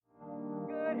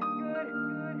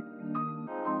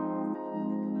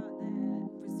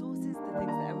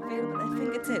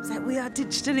tips. Like, we are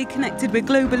digitally connected, we're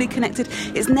globally connected.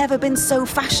 It's never been so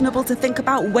fashionable to think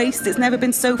about waste. It's never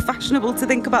been so fashionable to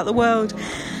think about the world.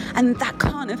 And that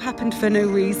can't have happened for no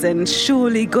reason.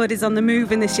 Surely God is on the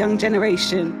move in this young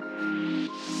generation.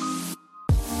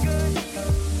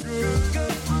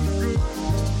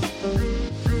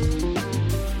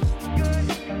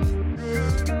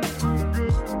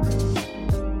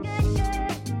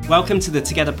 Welcome to the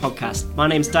Together podcast. My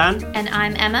name's Dan. And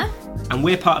I'm Emma. And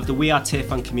we're part of the We Are Tear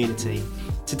Fund community.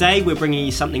 Today we're bringing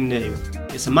you something new.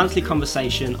 It's a monthly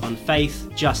conversation on faith,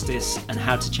 justice and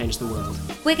how to change the world.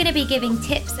 We're going to be giving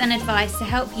tips and advice to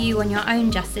help you on your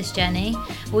own justice journey.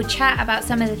 We'll chat about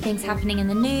some of the things happening in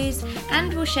the news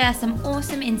and we'll share some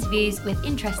awesome interviews with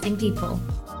interesting people.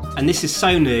 And this is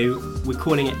so new, we're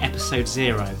calling it Episode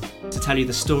 0 to tell you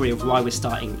the story of why we're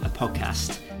starting a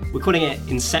podcast. We're calling it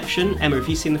Inception. Emma, have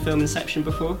you seen the film Inception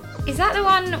before? Is that the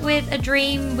one with a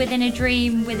dream within a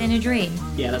dream within a dream?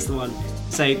 Yeah, that's the one.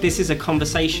 So this is a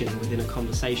conversation within a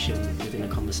conversation within a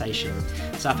conversation.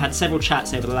 So I've had several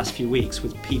chats over the last few weeks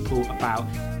with people about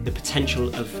the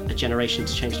potential of a generation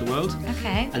to change the world.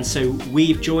 Okay. And so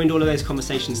we've joined all of those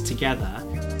conversations together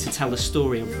to tell the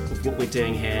story of what we're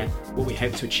doing here, what we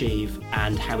hope to achieve,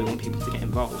 and how we want people to get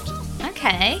involved.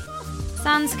 Okay.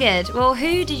 Sounds good. Well,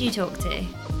 who did you talk to?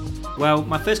 Well,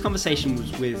 my first conversation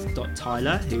was with Dot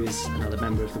Tyler, who is another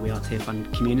member of the We Are Tear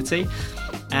Fund community.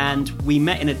 And we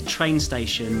met in a train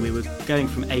station. We were going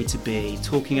from A to B,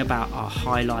 talking about our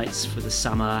highlights for the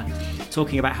summer,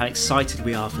 talking about how excited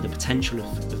we are for the potential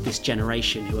of this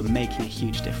generation who are making a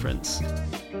huge difference.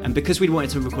 And because we'd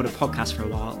wanted to record a podcast for a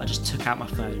while, I just took out my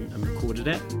phone and recorded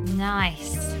it.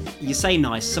 Nice. You say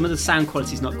nice, some of the sound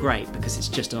quality is not great because it's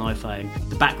just an iPhone.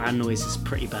 The background noise is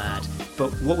pretty bad.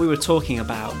 But what we were talking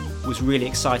about was really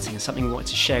exciting and something we wanted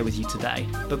to share with you today.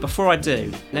 But before I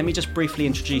do, let me just briefly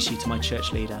introduce you to my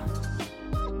church leader.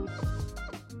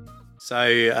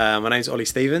 So my name's Ollie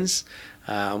Stevens.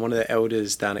 I'm one of the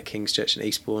elders down at King's Church in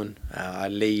Eastbourne. I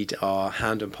lead our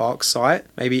Hampden Park site,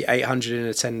 maybe 800 in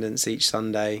attendance each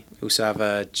Sunday. We also have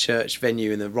a church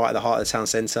venue right at the heart of the town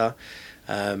centre.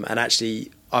 And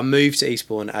actually, I moved to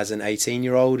Eastbourne as an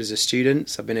 18-year-old, as a student.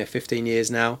 So I've been here 15 years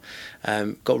now.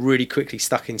 Got really quickly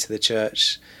stuck into the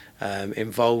church,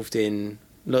 involved in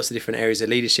lots of different areas of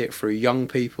leadership, through young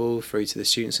people, through to the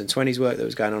students and 20s work that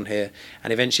was going on here,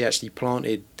 and eventually actually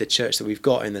planted the church that we've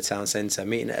got in the town centre,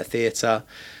 meeting at a theatre,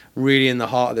 really in the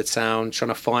heart of the town, trying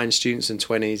to find students and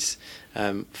 20s,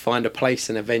 find a place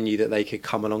and a venue that they could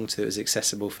come along to that was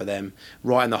accessible for them,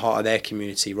 right in the heart of their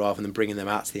community, rather than bringing them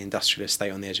out to the industrial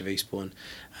estate on the edge of Eastbourne.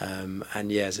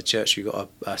 And yeah, as a church, we've got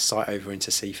a site over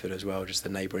into Seaford as well, just the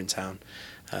neighbouring town.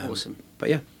 Awesome. But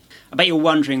yeah. I bet you're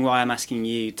wondering why I'm asking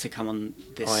you to come on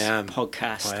this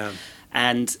podcast. I am.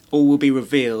 And all will be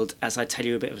revealed as I tell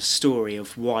you a bit of a story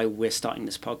of why we're starting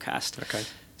this podcast. Okay.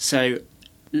 So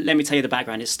let me tell you the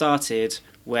background. It started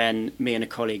when me and a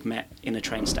colleague met in a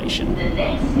train station. The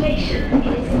next station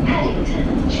is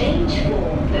Paddington. Change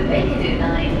for the Bakerloo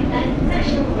line and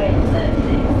National Rail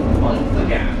services. Mind the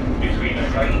gap between the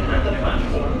train and the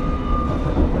platform.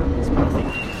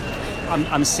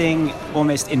 I'm seeing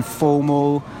almost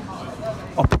informal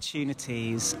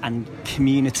opportunities and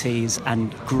communities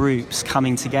and groups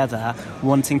coming together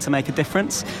wanting to make a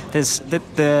difference. There's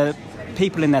the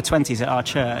people in their 20s at our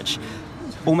church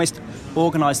almost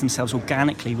organise themselves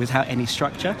organically without any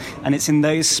structure, and it's in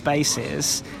those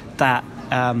spaces that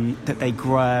they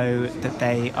grow, that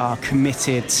they are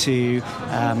committed to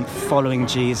following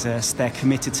Jesus, they're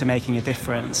committed to making a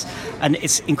difference, and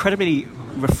it's incredibly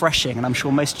refreshing. And I'm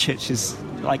sure most churches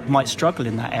might struggle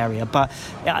in that area, but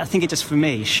I think it just, for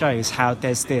me, shows how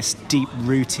there's this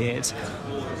deep-rooted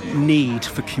need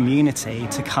for community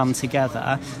to come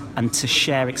together and to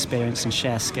share experience and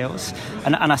share skills,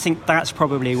 and I think that's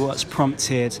probably what's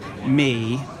prompted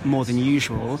me more than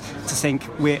usual to think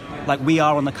we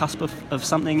are on the cusp of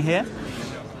something here.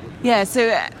 Yeah, so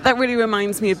that really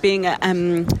reminds me of being at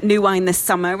New Wine this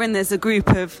summer, and there's a group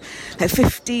of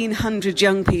 1,500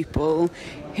 young people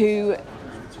who,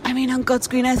 I mean, on God's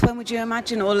green earth, when would you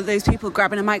imagine all of those people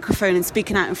grabbing a microphone and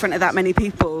speaking out in front of that many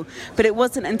people? But it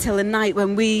wasn't until a night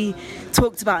when we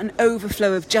talked about an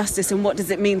overflow of justice and what does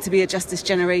it mean to be a justice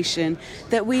generation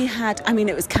that we had, I mean,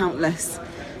 it was countless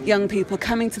young people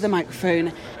coming to the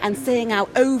microphone and saying out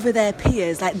over their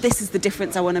peers, like, this is the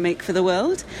difference I want to make for the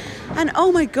world. And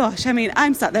oh my gosh, I mean,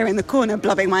 I'm sat there in the corner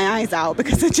blubbing my eyes out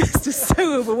because I just was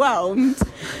so overwhelmed.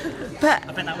 But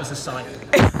I bet that was a sight.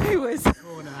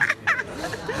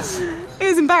 It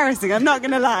was embarrassing, I'm not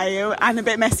going to lie, and a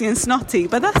bit messy and snotty,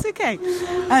 but that's okay.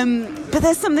 But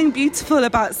there's something beautiful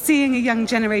about seeing a young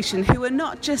generation who are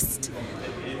not just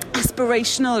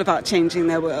aspirational about changing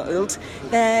their world.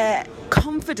 They're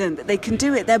confident that they can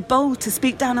do it. They're bold to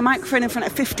speak down a microphone in front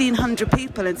of 1,500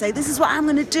 people and say, this is what I'm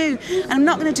going to do. And I'm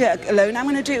not going to do it alone. I'm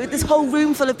going to do it with this whole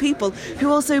room full of people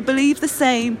who also believe the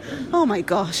same. Oh my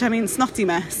gosh, I mean, snotty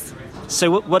mess.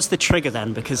 So what's the trigger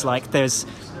then? Because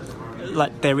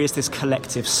there is this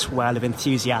collective swell of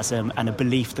enthusiasm and a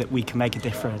belief that we can make a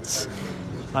difference.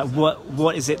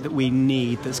 What is it that we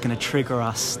need that's going to trigger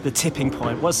us, the tipping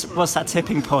point? What's that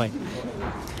tipping point?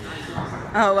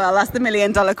 Oh, well, that's the $1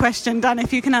 million question, Dan.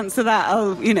 If you can answer that,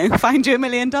 I'll, find you $1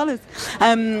 million.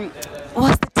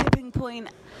 What's the tipping point?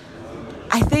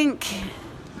 I think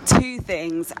 2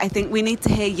 things. I think we need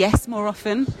to hear yes more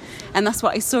often. And that's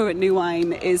what I saw at New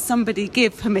Wine, is somebody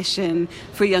give permission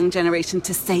for a young generation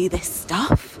to say this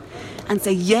stuff and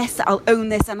say, yes, I'll own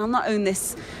this. And I'll not own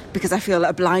this because I feel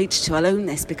obliged to. I'll own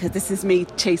this because this is me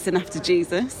chasing after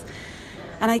Jesus.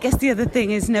 And I guess the other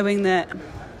thing is knowing that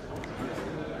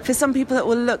for some people it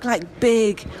will look like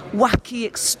big, wacky,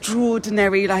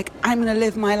 extraordinary, like I'm going to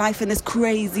live my life in this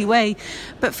crazy way.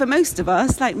 But for most of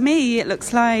us, like me, it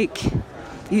looks like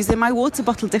using my water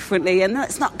bottle differently, and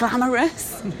that's not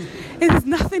glamorous. There's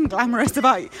nothing glamorous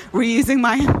about reusing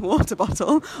my water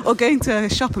bottle or going to a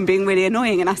shop and being really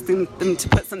annoying and asking them to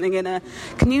put something in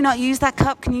can you not use that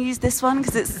cup? Can you use this one?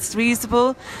 Because it's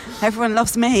reusable. Everyone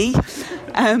loves me.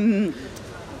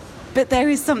 But there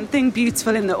is something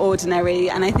beautiful in the ordinary,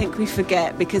 and I think we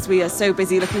forget, because we are so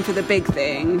busy looking for the big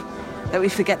thing, that we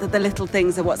forget that the little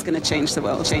things are what's going to change the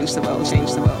world, change the world,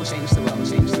 change the world, change the world,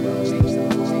 change the world, change the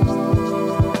world.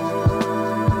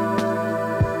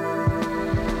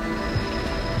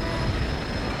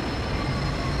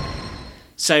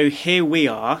 So here we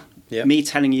are, Yep. me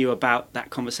telling you about that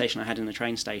conversation I had in the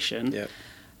train station. Yep.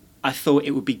 I thought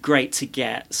it would be great to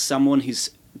get someone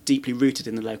who's deeply rooted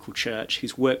in the local church,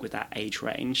 who's worked with that age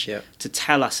range, Yep. to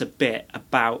tell us a bit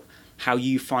about how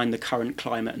you find the current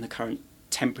climate and the current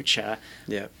temperature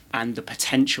Yep. and the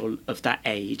potential of that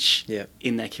age Yep.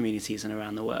 in their communities and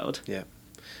around the world. Yeah.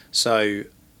 So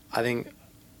I think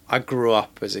I grew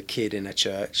up as a kid in a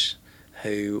church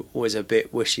who was a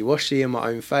bit wishy-washy in my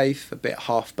own faith, a bit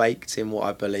half-baked in what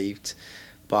I believed,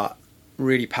 but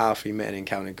really powerfully met and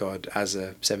encountered God as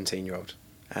a 17-year-old.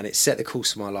 And it set the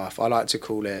course of my life. I like to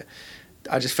call it,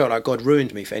 I just felt like God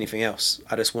ruined me for anything else.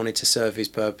 I just wanted to serve his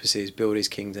purposes, build his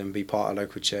kingdom, be part of a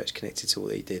local church connected to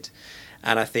what he did.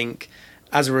 And I think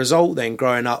as a result then,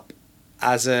 growing up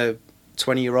as a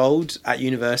 20-year-old at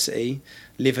university,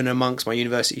 living amongst my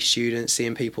university students,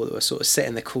 seeing people that were sort of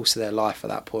setting the course of their life at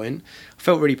that point, I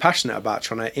felt really passionate about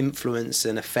trying to influence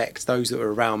and affect those that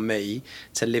were around me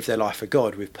to live their life for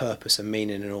God with purpose and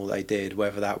meaning in all they did,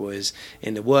 whether that was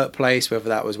in the workplace, whether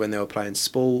that was when they were playing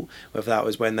sport, whether that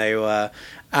was when they were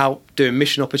out doing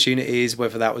mission opportunities,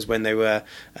 whether that was when they were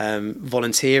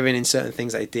volunteering in certain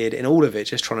things they did, in all of it,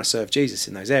 just trying to serve Jesus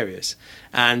in those areas.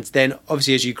 And then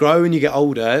obviously as you grow and you get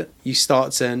older, you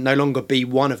start to no longer be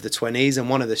one of the 20s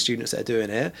and one of the students that are doing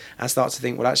it, and start to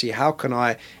think, well, actually, how can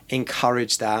I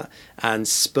encourage that and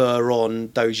spur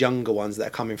on those younger ones that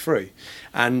are coming through?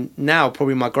 And now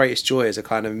probably my greatest joy as a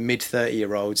kind of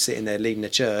mid-30-year-old sitting there leading a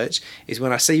church is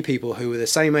when I see people who are the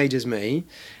same age as me,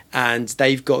 and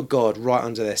they've got God right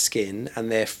under their skin,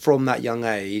 and they're from that young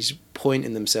age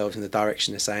pointing themselves in the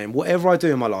direction of saying, whatever I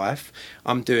do in my life,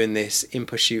 I'm doing this in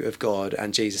pursuit of God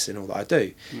and Jesus in all that I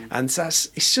do. And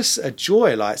it's just a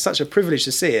joy, like such a privilege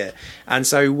to see it. And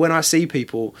so when I see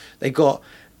people,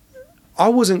 I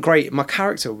wasn't great. My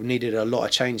character needed a lot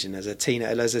of changing as a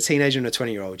teenager and a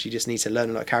 20-year-old. You just need to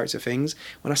learn a lot of character things.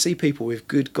 When I see people with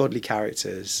good, godly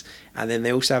characters, and then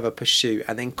they also have a pursuit,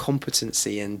 and then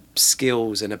competency and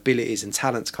skills and abilities and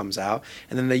talents comes out,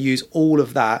 and then they use all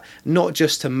of that, not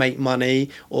just to make money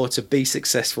or to be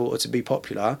successful or to be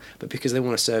popular, but because they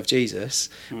want to serve Jesus,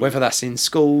 whether that's in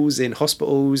schools, in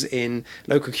hospitals, in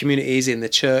local communities, in the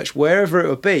church, wherever it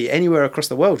would be, anywhere across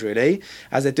the world really,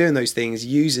 as they're doing those things,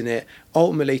 using it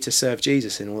ultimately to serve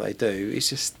Jesus in all they do. It's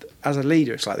just, as a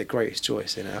leader, it's like the greatest joy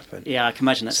seeing it happen. Yeah, I can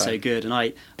imagine that's so good. And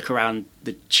I look around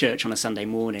the church on a Sunday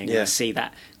morning and I see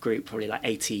that group, probably like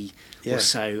 80 or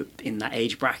so in that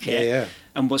age bracket. Yeah.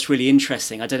 And what's really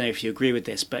interesting, I don't know if you agree with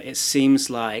this, but it seems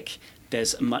like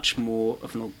there's much more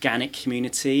of an organic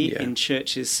community in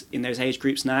churches in those age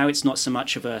groups now. It's not so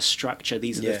much of a structure,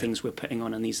 these are the things we're putting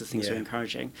on and these are the things we're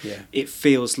encouraging. It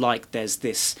feels like there's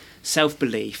this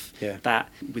self-belief that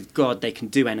with God they can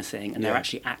do anything, and they're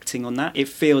actually acting on that. It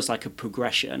feels like a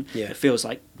progression. It feels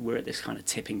like we're at this kind of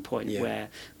tipping point where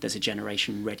there's a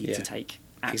generation ready to take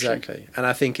action. Exactly. And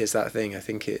I think it's that thing. I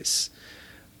think it's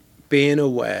being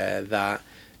aware that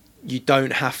you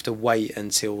don't have to wait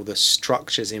until the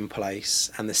structure's in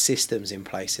place and the system's in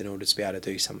place in order to be able to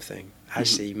do something.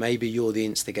 Actually, maybe you're the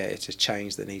instigator to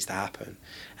change that needs to happen.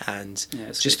 And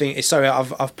just think, sorry,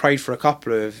 I've prayed for a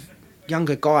couple of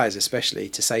younger guys especially,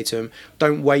 to say to them,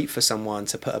 don't wait for someone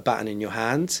to put a baton in your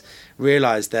hand.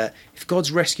 Realise that if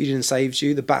God's rescued and saved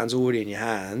you, the baton's already in your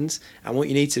hand, and what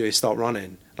you need to do is start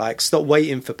running. Like, stop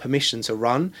waiting for permission to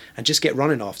run and just get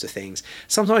running after things.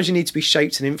 Sometimes you need to be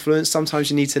shaped and influenced. Sometimes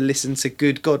you need to listen to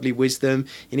good godly wisdom.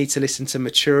 You need to listen to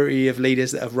maturity of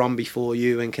leaders that have run before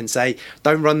you and can say,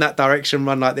 don't run that direction,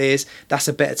 run like this. That's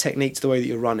a better technique to the way that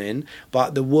you're running.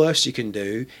 But the worst you can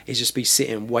do is just be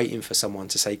sitting waiting for someone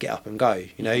to say, get up and go.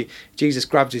 You know, Jesus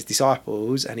grabbed his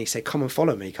disciples and he said, come and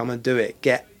follow me, come and do it,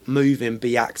 get moving,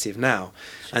 be active now.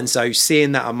 And so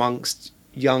seeing that amongst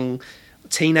young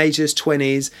teenagers,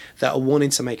 20s, that are wanting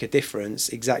to make a difference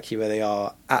exactly where they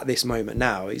are at this moment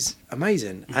now is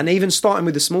amazing. And even starting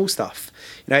with the small stuff,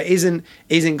 you know, it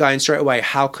isn't going straight away,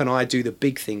 how can I do the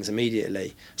big things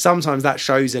immediately? Sometimes that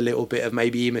shows a little bit of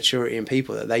maybe immaturity in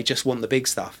people, that they just want the big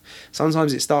stuff.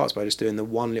 Sometimes it starts by just doing the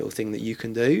one little thing that you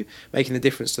can do, making the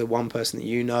difference to the one person that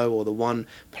you know, or the one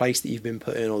place that you've been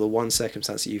put in, or the one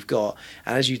circumstance that you've got.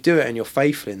 And as you do it and you're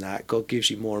faithful in that, God gives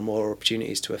you more and more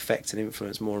opportunities to affect and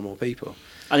influence more and more people.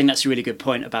 I think that's a really good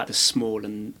point about the small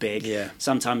and big. Yeah.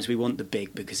 Sometimes we want the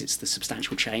big because it's the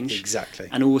substantial change. Exactly.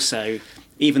 And also,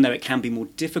 even though it can be more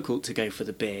difficult to go for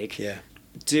the big,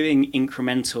 doing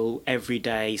incremental,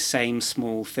 everyday, same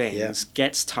small things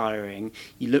gets tiring.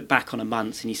 You look back on a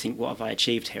month and you think, what have I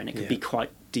achieved here? And it can be quite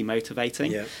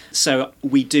demotivating. Yeah. So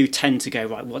we do tend to go,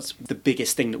 right, what's the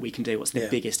biggest thing that we can do? What's the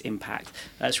biggest impact?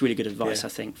 That's really good advice, I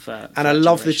think. And I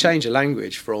love the change of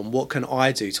language from what can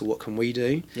I do to what can we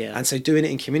do? Yeah. And so doing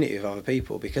it in community with other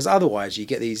people, because otherwise you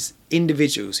get these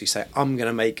individuals who say, I'm going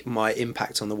to make my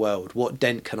impact on the world. What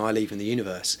dent can I leave in the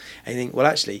universe? And you think, well,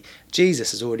 actually,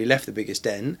 Jesus has already left the biggest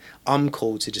dent. I'm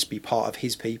called to just be part of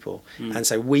his people. And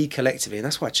so we collectively, and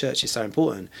that's why church is so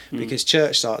important, because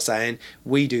church starts saying,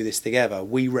 we do this together.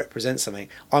 We represent something.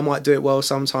 I might do it well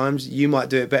sometimes. You might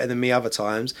do it better than me other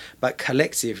times. But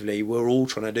collectively, we're all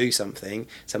trying to do something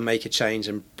to make a change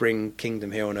and bring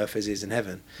kingdom here on earth as it is in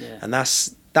heaven. Yeah. And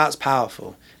that's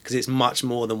powerful, because it's much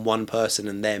more than one person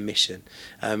and their mission.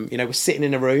 You know, we're sitting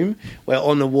in a room where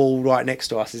on the wall right next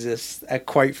to us is a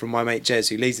quote from my mate Jez,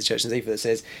 who leads the church in Zephyr, that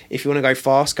says, if you want to go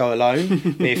fast, go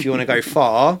alone. But if you want to go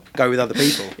far, go with other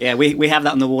people. Yeah, we have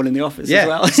that on the wall in the office as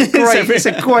well. It's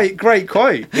a great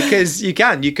quote, because you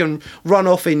can run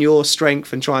off in your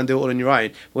strength and try and do it all on your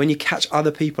own. When you catch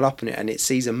other people up in it and it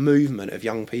sees a movement of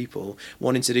young people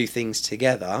wanting to do things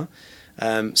together,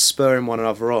 spurring one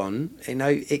another on, you know,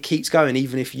 it keeps going.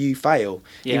 Even if you fail,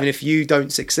 even if you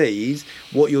don't succeed,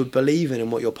 what you're believing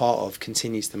and what you're part of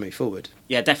continues to move forward.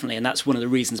 Yeah, definitely. And that's one of the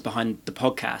reasons behind the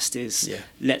podcast is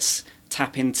let's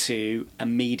tap into a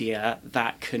media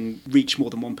that can reach more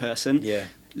than one person.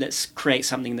 Let's create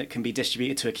something that can be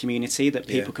distributed to a community that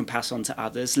people can pass on to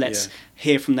others. Let's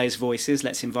hear from those voices.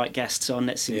 Let's invite guests on.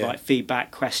 Let's invite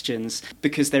feedback, questions,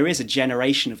 because there is a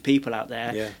generation of people out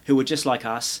there who are just like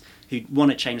us, who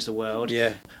want to change the world.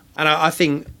 Yeah, and I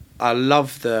think I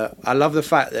love the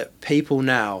fact that people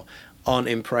now aren't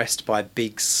impressed by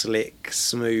big, slick,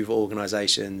 smooth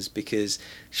organisations, because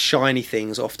shiny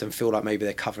things often feel like maybe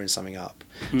they're covering something up.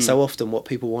 So often what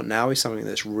people want now is something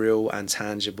that's real and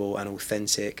tangible and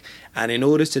authentic. And in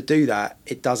order to do that,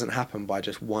 it doesn't happen by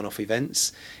just one-off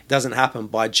events. It doesn't happen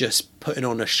by just putting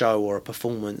on a show or a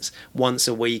performance once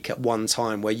a week at one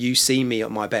time where you see me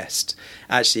at my best.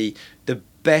 Actually, the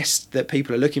best that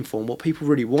people are looking for and what people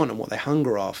really want and what they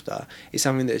hunger after is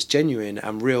something that's genuine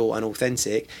and real and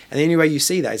authentic. And the only way you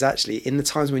see that is actually in the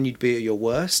times when you'd be at your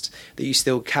worst, that you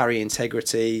still carry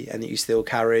integrity and that you still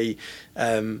carry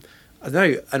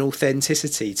an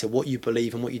authenticity to what you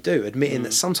believe and what you do, admitting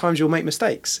that sometimes you'll make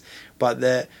mistakes, but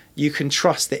that you can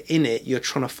trust that in it you're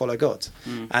trying to follow God.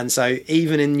 And so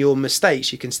even in your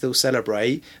mistakes you can still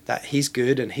celebrate that he's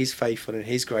good and he's faithful and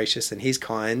he's gracious and he's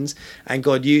kind, and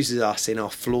God uses us in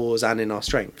our flaws and in our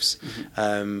strengths.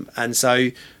 And so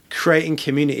creating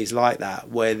communities like that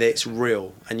where it's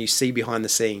real and you see behind the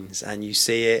scenes and you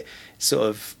see it sort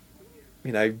of,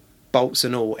 you know, bolts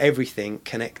and all, everything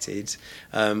connected,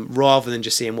 rather than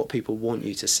just seeing what people want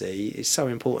you to see, is so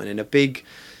important in a big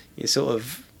sort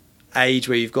of age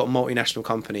where you've got multinational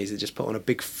companies that just put on a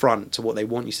big front to what they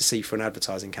want you to see for an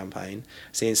advertising campaign.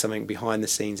 Seeing something behind the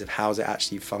scenes of how does it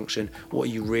actually function, what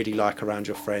you really like around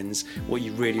your friends, what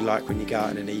you really like when you go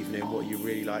out in an evening, what you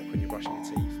really like when you're brushing your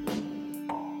teeth.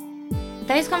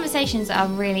 Those conversations are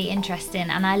really interesting,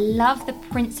 and I love the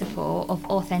principle of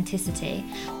authenticity,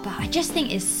 but I just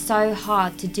think it's so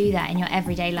hard to do that in your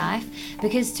everyday life,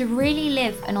 because to really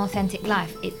live an authentic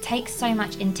life, it takes so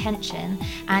much intention,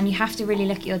 and you have to really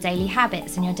look at your daily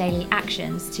habits and your daily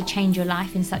actions to change your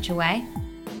life in such a way.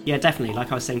 Yeah, definitely.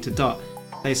 Like I was saying to Dot,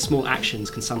 those small actions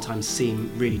can sometimes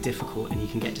seem really difficult, and you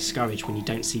can get discouraged when you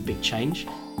don't see big change.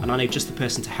 And I know just the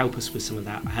person to help us with some of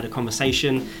that. I had a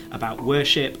conversation about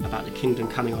worship, about the kingdom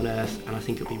coming on earth, and I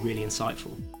think it'll be really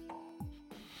insightful.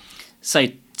 So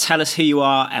tell us who you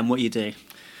are and what you do.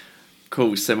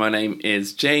 Cool, so my name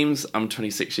is James, I'm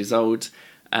 26 years old,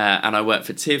 and I work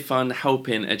for Tear Fund,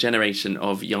 helping a generation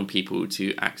of young people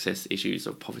to access issues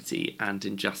of poverty and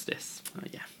injustice.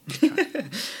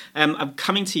 I'm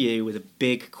coming to you with a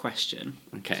big question.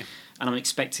 Okay. And I'm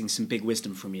expecting some big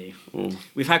wisdom from you. Ooh.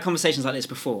 We've had conversations like this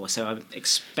before, so I'm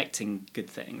expecting good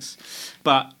things.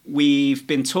 But we've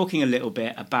been talking a little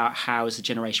bit about how, as a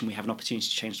generation, we have an opportunity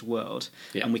to change the world.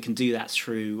 Yeah. And we can do that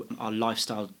through our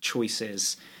lifestyle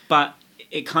choices. But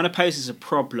it kind of poses a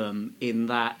problem in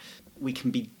that we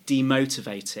can be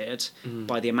demotivated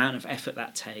by the amount of effort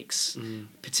that takes,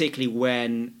 particularly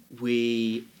when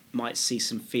we might see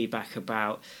some feedback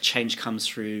about change comes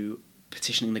through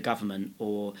petitioning the government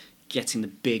or getting the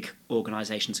big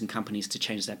organisations and companies to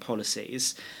change their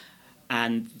policies.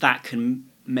 And that can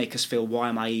make us feel, why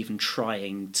am I even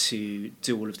trying to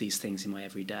do all of these things in my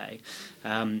everyday?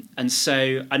 And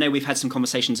so I know we've had some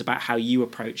conversations about how you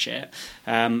approach it,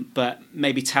 but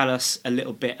maybe tell us a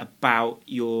little bit about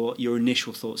your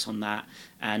initial thoughts on that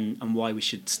and why we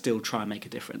should still try and make a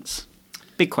difference.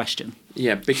 Big question.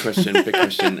 Yeah, big question, big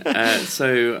question.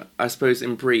 So I suppose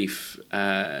in brief,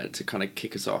 to kind of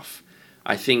kick us off,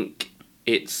 I think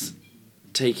it's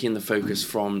taking the focus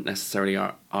from necessarily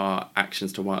our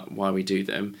actions to why we do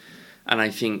them. And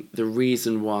I think the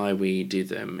reason why we do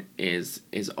them is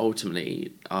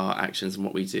ultimately our actions and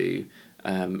what we do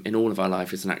in all of our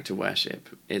life is an act of worship.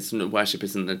 Worship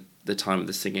isn't the time of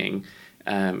the singing.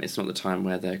 It's not the time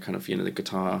where the kind of, the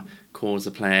guitar chords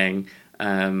are playing.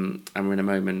 And we're in a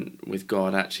moment with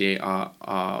God. Actually,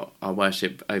 our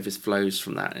worship overflows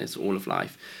from that. It's all of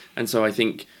life. And so I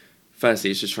think, firstly,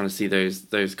 it's just trying to see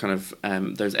those kind of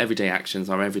those everyday actions,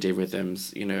 our everyday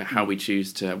rhythms. How we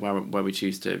choose to where we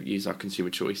choose to use our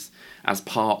consumer choice as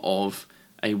part of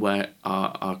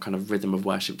our kind of rhythm of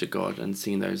worship to God, and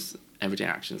seeing those everyday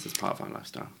actions as part of our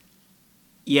lifestyle.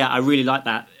 Yeah, I really like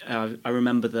that. I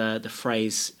remember the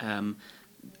phrase.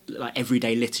 Like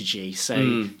everyday liturgy.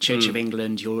 So Church of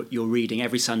England, you're reading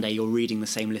every Sunday, you're reading the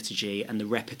same liturgy, and the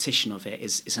repetition of it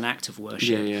is an act of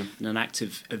worship and an act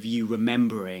of you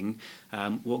remembering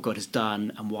what God has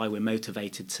done and why we're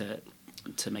motivated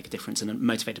to make a difference and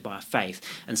motivated by our faith.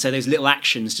 And so those little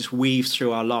actions just weaved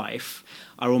through our life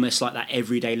are almost like that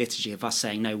everyday liturgy of us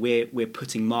saying, no, we're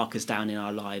putting markers down in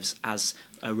our lives as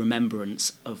a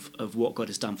remembrance of what God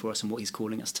has done for us and what he's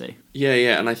calling us to.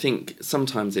 Yeah, and I think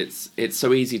sometimes it's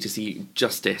so easy to see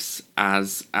justice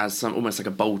as some almost like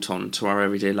a bolt-on to our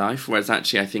everyday life, whereas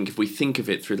actually I think if we think of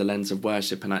it through the lens of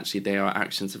worship, and actually they are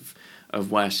actions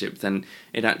of worship, then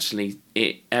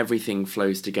everything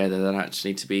flows together. That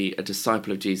actually to be a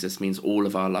disciple of Jesus means all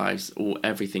of our lives,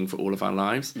 everything for all of our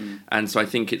lives. And so I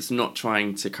think it's not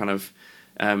trying to kind of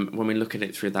when we look at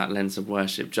it through that lens of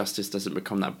worship, justice doesn't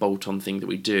become that bolt-on thing that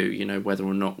we do, whether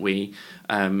or not we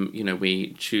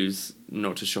choose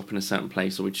not to shop in a certain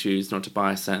place or we choose not to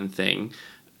buy a certain thing.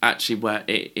 Actually, where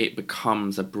it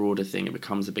becomes a broader thing, it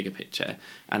becomes a bigger picture,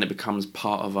 and it becomes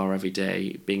part of our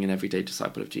everyday, being an everyday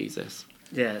disciple of Jesus.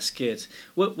 Yeah, that's good.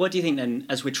 What do you think then,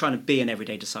 as we're trying to be an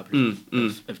everyday disciple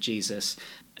of Jesus,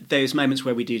 those moments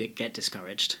where we do get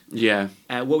discouraged? Yeah.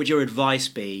 What would your advice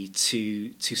be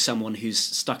to someone who's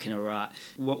stuck in a rut?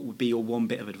 What would be your one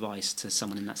bit of advice to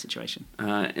someone in that situation?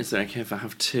 Is it okay if I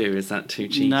have two? Is that too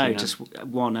cheeky? No, just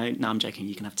one. No, I'm joking.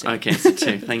 You can have two. Okay, so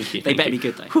two. Thank you. They better be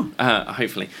good, though.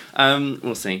 Hopefully.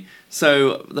 We'll see.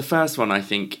 So the first one, I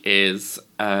think, is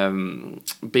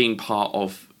being part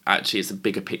of... Actually, it's a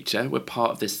bigger picture. We're part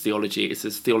of this theology. It's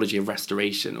this theology of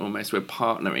restoration, almost. We're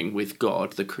partnering with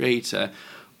God, the creator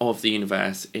of the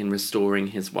universe, in restoring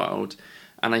his world.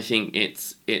 And I think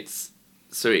it's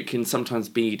so it can sometimes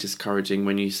be discouraging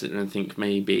when you sit and think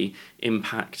maybe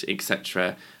impact,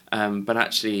 etc. But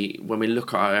actually, when we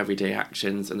look at our everyday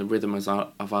actions and the rhythm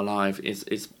of our life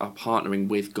is our partnering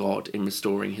with God in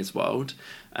restoring his world.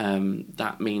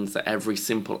 That means that every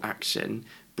simple action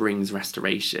brings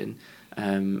restoration.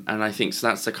 And I think so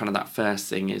that's the kind of that first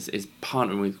thing is we're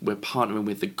partnering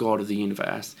with the God of the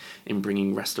universe in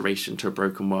bringing restoration to a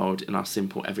broken world in our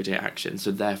simple everyday actions.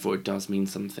 So therefore it does mean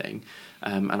something,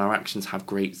 and our actions have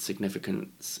great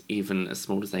significance, even as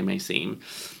small as they may seem.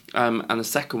 And the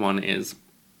second one is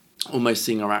almost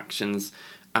seeing our actions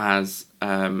as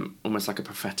almost like a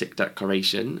prophetic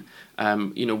declaration.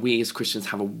 We as Christians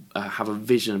have a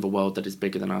vision of a world that is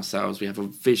bigger than ourselves. We have a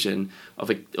vision of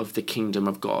the kingdom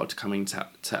of God coming to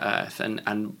earth,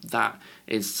 and that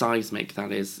is seismic.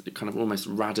 That is kind of almost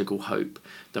radical hope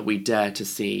that we dare to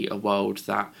see a world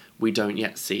that we don't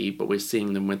yet see, but we're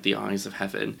seeing them with the eyes of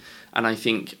heaven. And I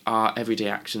think our everyday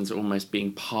actions are almost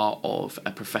being part of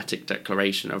a prophetic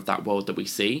declaration of that world that we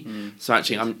see. So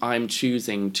actually, I'm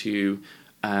choosing to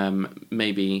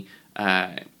maybe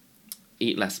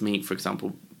eat less meat, for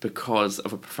example, because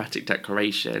of a prophetic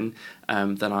declaration,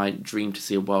 that I dream to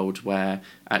see a world where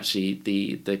actually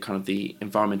the kind of the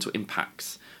environmental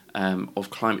impacts of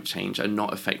climate change are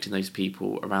not affecting those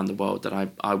people around the world, that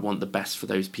I want the best for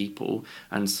those people.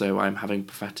 And so I'm having a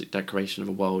prophetic declaration of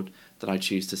a world that I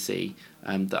choose to see,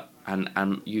 and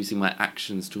I'm using my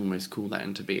actions to almost call that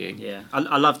into being. Yeah,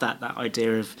 I love that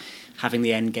idea of having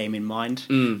the end game in mind.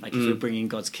 If we're bringing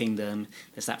God's kingdom,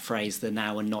 there's that phrase, the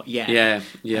now and not yet,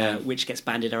 which gets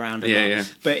bandied around a lot. Yeah.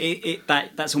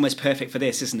 But that's almost perfect for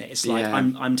this, isn't it? It's like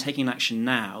I'm taking action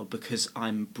now because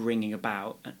I'm bringing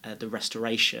about the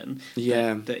restoration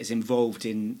that is involved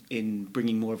in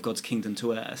bringing more of God's kingdom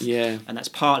to earth. Yeah. And that's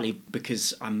partly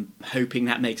because I'm hoping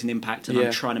that makes an impact, and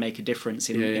I'm trying to make a difference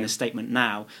in a statement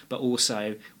now, but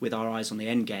also with our eyes on the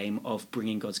end game of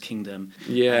bringing God's kingdom,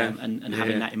 and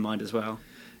having that in mind as well.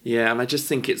 Yeah, and I just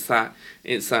think it's that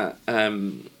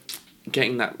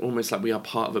getting that almost like we are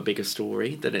part of a bigger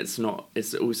story, that it's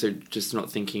also just not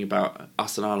thinking about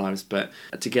us and our lives, but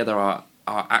together our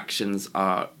actions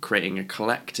are creating a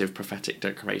collective prophetic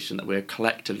declaration that we're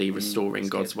collectively restoring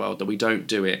God's world, that we don't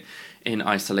do it in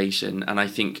isolation. And I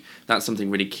think that's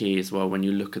something really key as well when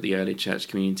you look at the early church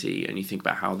community and you think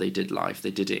about how they did life.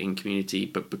 They did it in community,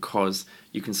 but because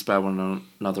you can spur one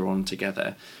another on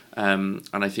together. And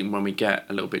I think when we get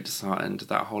a little bit disheartened,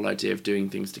 that whole idea of doing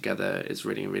things together is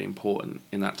really, really important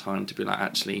in that time, to be like,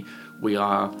 actually, we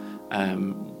are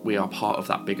part of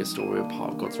that bigger story. We're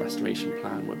part of God's restoration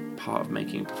plan. We're part of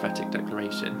making a prophetic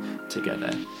declaration together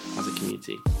as a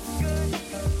community.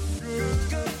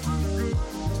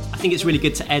 I think it's really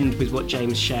good to end with what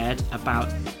James shared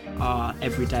about our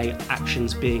everyday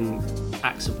actions being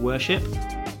acts of worship,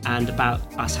 and about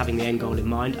us having the end goal in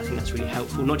mind. I think that's really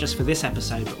helpful, not just for this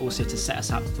episode, but also to set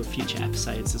us up for future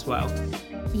episodes as well.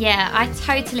 Yeah, I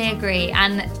totally agree,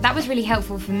 and that was really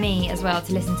helpful for me as well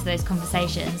to listen to those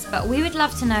conversations. But we would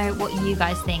love to know what you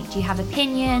guys think. Do you have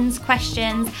opinions,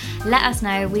 questions? Let us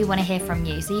know. We want to hear from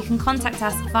you. So you can contact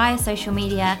us via social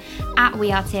media at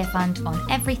We Are Tearfund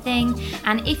on everything.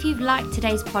 And if you've liked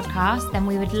today's podcast, then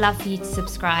we would love for you to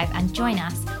subscribe and join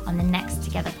us on the next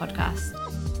Together podcast.